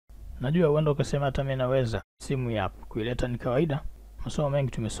Najua uenda ukasema hata mimi naweza simu hapa kuileta ni kawaida. Masomo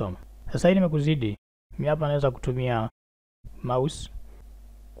mengi tumesoma. Sasa hii nimekuzidi. Mimi hapa naweza kutumia mouse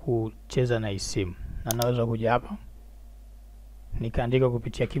kucheza na hii simu. Na naweza kuja hapa nikaandika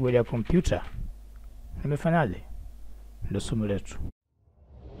kupitia keyboard ya kompyuta. Nimefanyaje? Ndio somo letu.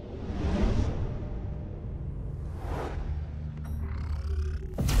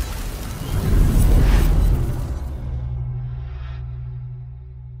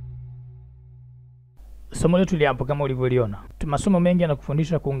 Somo letu liapo kama ulivyoliona. Masomo mengi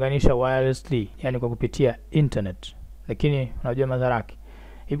yanakufundisha kuunganisha wirelessly, yani kwa kupitia internet. Lakini unajua madhara yake.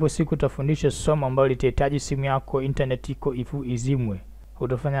 Ipo siku utafundisha somo ambalo litahitaji simu yako internet iko izimwe.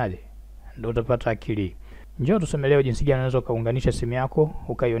 Utafanyaje? Ndio utapata akili. Njoo tusome leo jinsi gani unaweza kuunganisha simu yako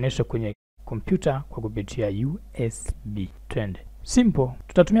ukaionyesha kwenye kompyuta kwa kupitia USB. Twende. Simple.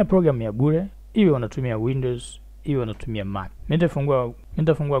 Tutatumia program ya bure, iwe unatumia Windows, iwe unatumia Mac.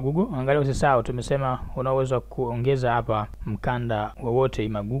 Nitafungua Google. Angalia usisahau tumesema unaweza kuongeza hapa mkanda wowote,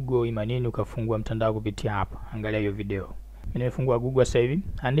 ima Google ima nini, ukafungua mtandao kupitia hapa. Angalia hiyo video. Mimi nimefungua Google sasa hivi.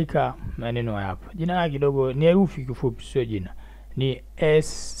 Andika maneno hapa. Jina lake kidogo ni herufi kifupi, sio jina. Ni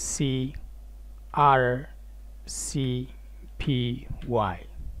SCRCPY.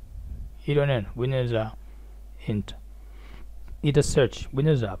 Hilo neno bonyeza enter. Ita search,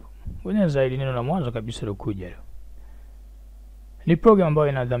 bonyeza hapo. Bonyeza ile neno la mwanzo kabisa lokuja leo. Ni program ambayo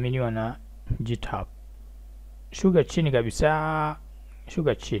inadhaminiwa na GitHub. Shuka chini kabisa,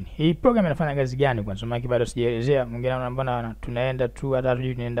 shuka chini. Hii program inafanya kazi gani kwanza? Maana bado sijaelezea. Mwingine anaona tunaenda tu hata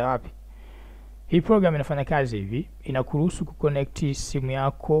tujui tunaenda wapi. Hii program inafanya kazi hivi, inakuruhusu kuconnect simu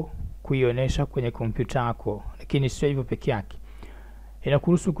yako kuionyesha kwenye kompyuta yako, lakini sio hivyo peke yake.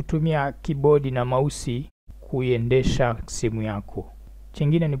 Inakuruhusu kutumia keyboard na mouse kuiendesha simu yako.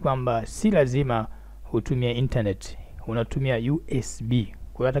 Chingine ni kwamba si lazima utumie internet, unatumia USB.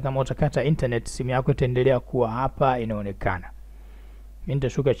 Kwa hata kama utakata internet, simu yako itaendelea kuwa hapa inaonekana. Mimi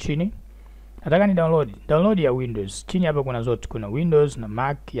nitashuka chini. Nataka ni download ya Windows. Chini hapa kuna zote, kuna Windows na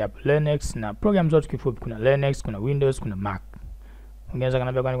Mac, ya Linux na program zote kifupi, kuna Linux, kuna Windows, kuna Mac. Ungeweza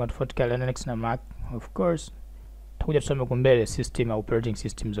kaniambia kwani kuna tofauti kati ya Linux na Mac? Of course. Tutakuja tusome kwa mbele system au operating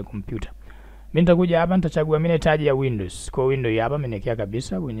system za computer. Mimi nitakuja hapa nitachagua mimi nahitaji ya Windows. Kwa window hapa mimi niwekea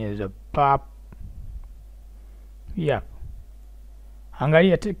kabisa, bonyeza pop. Yep.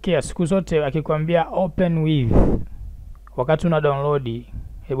 Angalia tekea siku zote akikwambia open with. Wakati una download,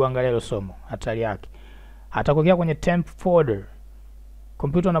 hebu angalia hilo somo, hatari yake. Atakuwekea kwenye temp folder.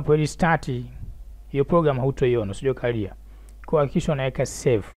 Kompyuta unapo restart hiyo program hautoiona, usije kalia. Kwa hakikisha unaweka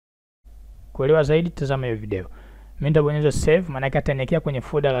save. Kuelewa zaidi tazama hiyo video. Mimi nitabonyeza save, maana yake ataniwekea kwenye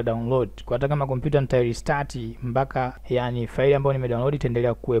folder la download. Kwa hata kama kompyuta nita restart mpaka yani faili ambayo nimedownload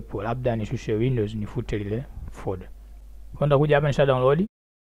itaendelea kuwepo. Labda nishushe Windows nifute lile folder. Kwa ndio kuja hapa nisha download.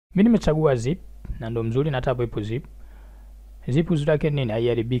 Mimi nimechagua zip na ndo mzuri na hata hapo ipo zip. Zip zake nini?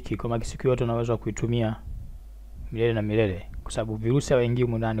 Haiharibiki, kama siku yote unaweza kuitumia milele na milele kwa sababu virusi hawaingii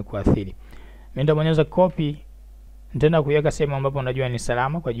huko ndani kuathiri. Mimi nitabonyeza copy, nitaenda kuiweka sehemu ambapo unajua ni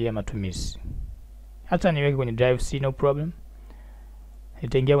salama kwa ajili ya matumizi. Hata niweke kwenye drive C, no problem.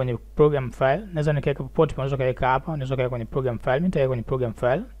 Nitaingia kwenye program file. Naweza nikaweka popote, unaweza kaweka hapa, unaweza kaweka kwenye program file. Mimi nitaweka kwenye program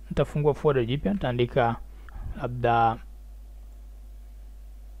file. Nitafungua folder jipya, nitaandika labda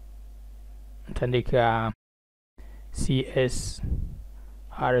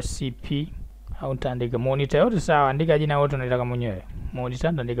CSRCP au nitaandika monitor, yote sawa, andika jina wote unataka mwenyewe.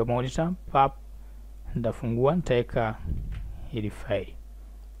 Monitor, nitaandika monitor, pap. Nitafungua, nitaweka hili file.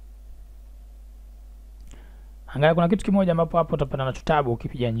 Angalia kuna kitu kimoja ambapo hapo utapata na tutabu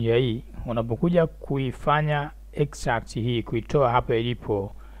ukipiga njia hii. Unapokuja kuifanya extract hii, kuitoa hapa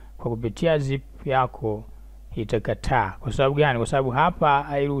ilipo kwa kupitia zip yako, itakataa. Kwa sababu gani? Kwa sababu hapa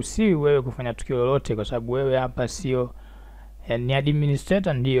hairuhusiwi wewe kufanya tukio lolote, kwa sababu wewe hapa sio ni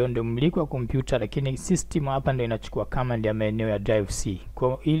administrator, ndio mmiliki wa kompyuta, lakini system hapa ndio inachukua command ya maeneo ya drive C.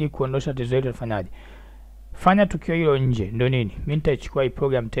 Kwa ili kuondosha tatizo hilo tufanyaje? Fanya tukio hilo nje. Ndio nini? Mimi nitaichukua hii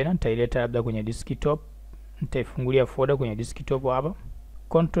program tena, nitaileta labda kwenye desktop. Nitaifungulia folder kwenye desktop hapa.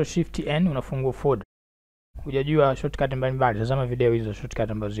 Control Shift N unafungua folder. Hujajua shortcut mbalimbali, tazama video hizo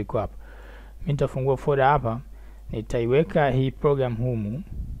shortcut ambazo ziko hapa. Mimi nitafungua folder hapa, nitaiweka hii program humu.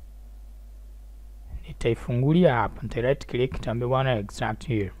 Nitaifungulia hapa, nita right click, nitaambia bwana extract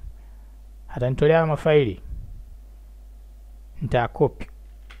here. Atanitolea mafaili. Nita copy.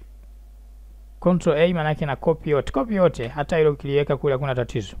 Control A maana yake na copy yote. Copy yote, hata ile ukiliweka kule hakuna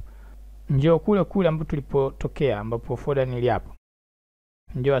tatizo. Njoo kule ambapo tulipotokea, ambapo folder nili hapo.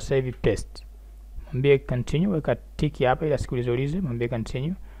 Njoo sasa hivi paste. Mwambie continue, weka tiki hapa ili asikuulize, mwambie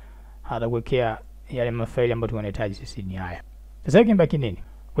continue. Atakuwekea yale mafaili ambayo tunahitaji sisi ni haya. Sasa hivi mbaki nini?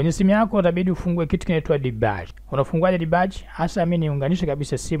 Kwenye simu yako utabidi ufungue kitu kinaitwa debug. Unafunguaje debug? Hasa mimi niunganishe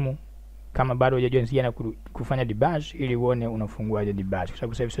kabisa simu kama bado hujajua jinsi gani kufanya debug ili uone unafunguaje debug. Kwa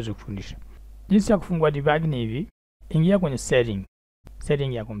sababu sasa hivi siwezi kufundisha. Jinsi ya kufungua debug ni hivi. Ingia kwenye setting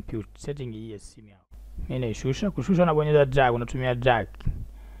ya computer, setting hii ya simu yako. Mimi naishusha, kushusha unabonyeza drag, unatumia drag.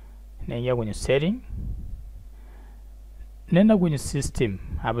 Naingia kwenye setting. Nenda kwenye system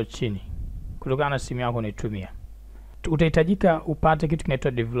hapa chini. Kutokana na simu yako unaitumia. Utahitajika upate kitu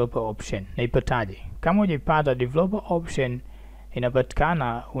kinaitwa developer option. Na ipataje? Kama hujaipata, developer option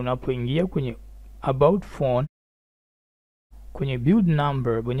inapatikana unapoingia kwenye about phone, kwenye build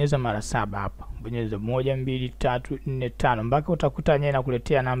number bonyeza mara 7 hapa. Bonyeza 1 2 3 4 5 mpaka utakuta yenyewe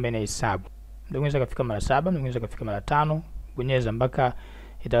inakuletea namba inahesabu. Bonyeza kafika mara 7, bonyeza kafika mara 5, bonyeza mpaka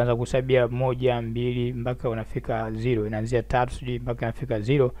itaanza kuhesabia 1 2 mpaka unafika 0, inaanzia 3 sijui mpaka inafika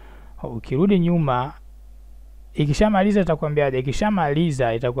 0. Ukirudi nyuma ikishamaliza itakwambiaje?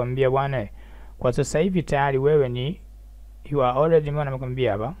 Ikishamaliza itakwambia bwana, kwa sasa hivi tayari wewe ni you are already, mbona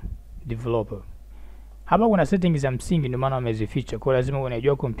namekwambia hapa developer. Hapa kuna settings za msingi ndio maana wamezificha. Kwa lazima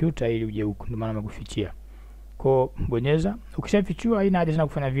unajua kompyuta ili uje huko, ndio maana wamekufichia. Kwa bonyeza, ukishafichua haina haja sana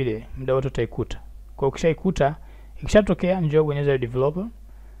kufanya vile, muda wote utaikuta. Kwa ukishaikuta, ikishatokea njoo bonyeza developer.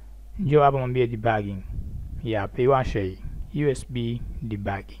 Njoo hapa mwambie debugging. Hapa iwasha hii USB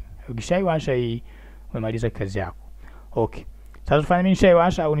debugging. Ukishaiwasha hii umemaliza kazi yako. Okay. Sasa tufanye mimi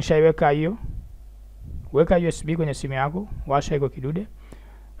nishaiwasha au nishaiweka hiyo. Weka USB kwenye simu yako, washa iko kidude.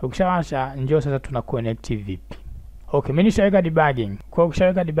 Ukishawasha njoo sasa tuna connect vipi. Okay, mimi nishaweka debugging. Kwa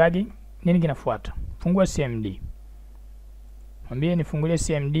ukishaweka debugging, nini kinafuata? Fungua CMD. Mwambie nifungulie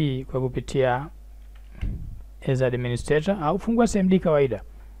CMD kwa kupitia as administrator au fungua CMD kawaida.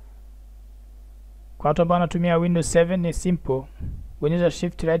 Kwa watu ambao wanatumia Windows 7 ni simple. Bonyeza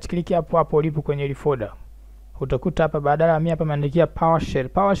shift right click hapo hapo ulipo kwenye ile folder. Utakuta hapa badala ya mimi hapa maandikia PowerShell.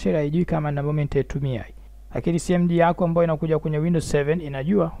 PowerShell haijui kama na moment nitaitumia. Lakini CMD yako ambayo inakuja kwenye Windows 7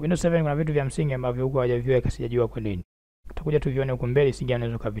 inajua. Windows 7 kuna vitu vya msingi ambavyo huko hawajaviweka, sijajua kwa nini. Utakuja tuvione huko mbele singi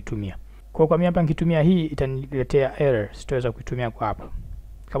unaweza kuvitumia. Kwa mimi hapa nikitumia hii itaniletea error, sitaweza kuitumia kwa hapa.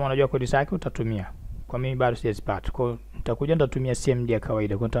 Kama unajua kodi zake utatumia. Kwa mimi bado sijazipata. Kwa nitakuja nitatumia CMD ya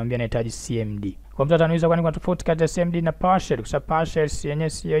kawaida. Kwa nitaambia nahitaji CMD. Kwa mtu ataniuliza kwani kuna tofauti kati ya CMD na PowerShell? Kwa sababu PowerShell yenyewe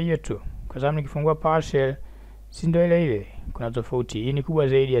sio hiyo tu. Kwa sababu nikifungua PowerShell si ndio ile ile. Kuna tofauti. Hii ni kubwa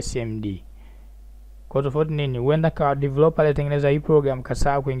zaidi ya CMD. Kwa tofauti nini? Huenda kwa developer alitengeneza hii program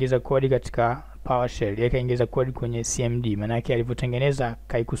kasahau kuingiza kodi katika PowerShell. Yeye kaingiza kodi kwenye CMD. Maana yake alivyotengeneza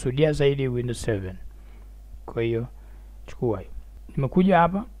kaikusudia zaidi Windows 7. Kwa hiyo chukua hiyo. Nimekuja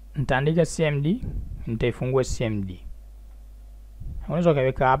hapa, nitaandika CMD, nitaifungua CMD. Unaweza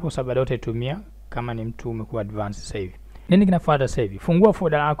kaweka hapo sababu baadaye utaitumia kama ni mtu umekuwa advanced sasa hivi. Nini kinafuata sasa hivi? Fungua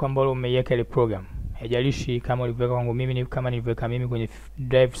folder lako ambalo umeiweka ile program. Haijalishi kama ulivyoweka kwangu mimi ni kama nilivyoweka mimi kwenye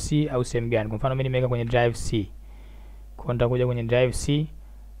drive C au sehemu gani. Kwa mfano mimi nimeweka kwenye drive C. Kwa nitakuja kwenye drive C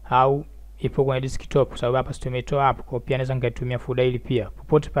au ipo kwenye desktop kwa sababu hapa situmetoa hapo. Kwa pia naweza nikaitumia folder hili pia.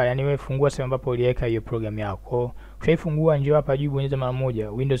 Popote pale, yani wewe fungua sehemu ambapo uliweka hiyo program yako. Ukishaifungua njoo hapa juu bonyeza mara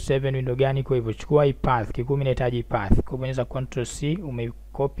moja. Windows 7 window gani kwa hivyo chukua hii path. Kikumi inahitaji path. Kwa bonyeza Ctrl C,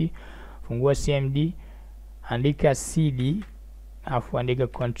 umeicopy. Fungua CMD, andika CD, afu andika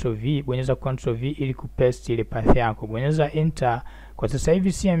Ctrl V, bonyeza Ctrl V ili kupaste ile path yako. Bonyeza enter. Kwa sasa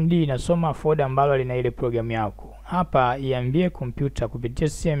hivi CMD inasoma folder ambalo lina ile program yako. Hapa iambie kompyuta kupitia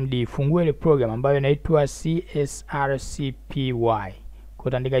CMD fungue ile program ambayo inaitwa CSRCPY. Kwa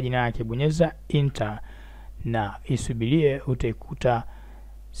utaandika jina lake, bonyeza enter na isubirie, utaikuta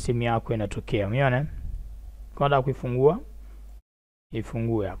simu yako inatokea. Umeona? Kwa nataka kuifungua,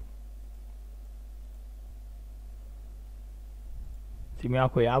 ifungue hapo. Simu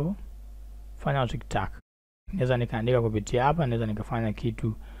yako hapo. Fanya unachotaka. Naweza nikaandika kupitia hapa, naweza nikafanya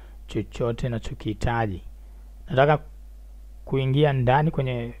kitu chochote ninachokihitaji. Nataka kuingia ndani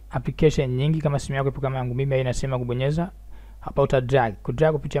kwenye application nyingi kama simu yako ipo kama yangu mimi, inasema kubonyeza hapa uta drag.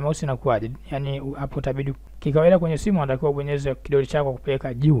 Kudrag kupitia mouse inakuaje? Yani hapo utabidi kikawaida kwenye simu unatakiwa ubonyeze kidole chako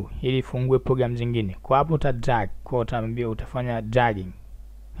kupeleka juu ili ifungue program zingine. Kwa hapo uta drag, kwa utaambia utafanya dragging.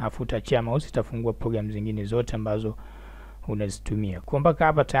 Alafu utachia mouse itafungua program zingine zote ambazo unazitumia. Kwa mpaka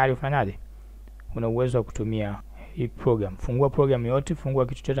hapa tayari ufanyaje? Una uwezo wa kutumia hii program. Fungua program yote, fungua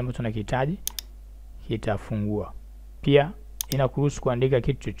kitu chochote ambacho unakihitaji, kitafungua. Pia inakuruhusu kuandika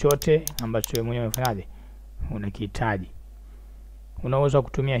kitu chochote ambacho wewe mwenyewe unafanyaje? Unakihitaji. Unaweza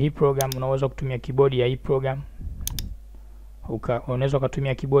kutumia hii program, unaweza kutumia keyboard ya hii program. Unaweza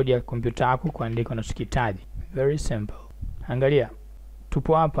kutumia keyboard ya kompyuta yako kuandika unachokihitaji. Very simple. Angalia.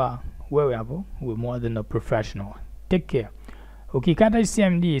 Tupo hapa, wewe hapo, wewe more than a professional. Take care. Ukikata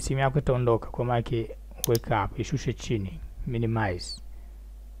CMD simu yako itaondoka, kwa maana weka hapo, ishushe chini, minimize.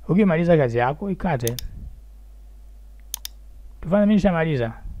 Ukimaliza kazi yako ikate. Tufanye mimi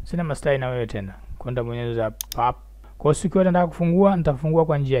nishamaliza. Sina mastari na wewe tena. Kwenda bonyeza pap. Kwa siku yote nataka kufungua, nitafungua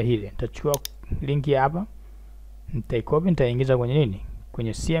kwa njia hile. Nitachukua linki hapa. Nitaikopi, nitaingiza kwenye nini?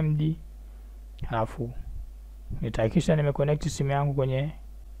 Kwenye CMD. Halafu nitahakikisha nimeconnect simu yangu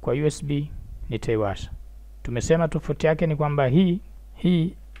kwa USB, nitaiwasha. Tumesema tofauti yake ni kwamba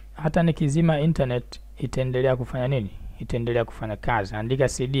hii hata nikizima internet itaendelea kufanya nini? Itaendelea kufanya kazi. Andika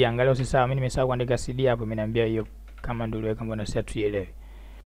CD, angalia usisahau. Mimi nimesahau kuandika CD hapo, imeniambia hiyo kama ndio ile kama unasema tuielewe.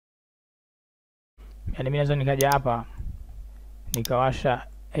 Yaani mimi naweza nikaja hapa nikawasha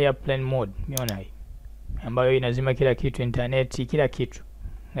airplane mode, umeona hii, ambayo inazima kila kitu, internet, kila kitu,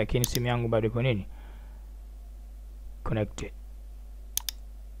 lakini simu yangu bado ipo nini? Connected.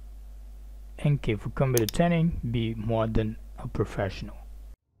 Thank you for coming to training. Be more than a professional.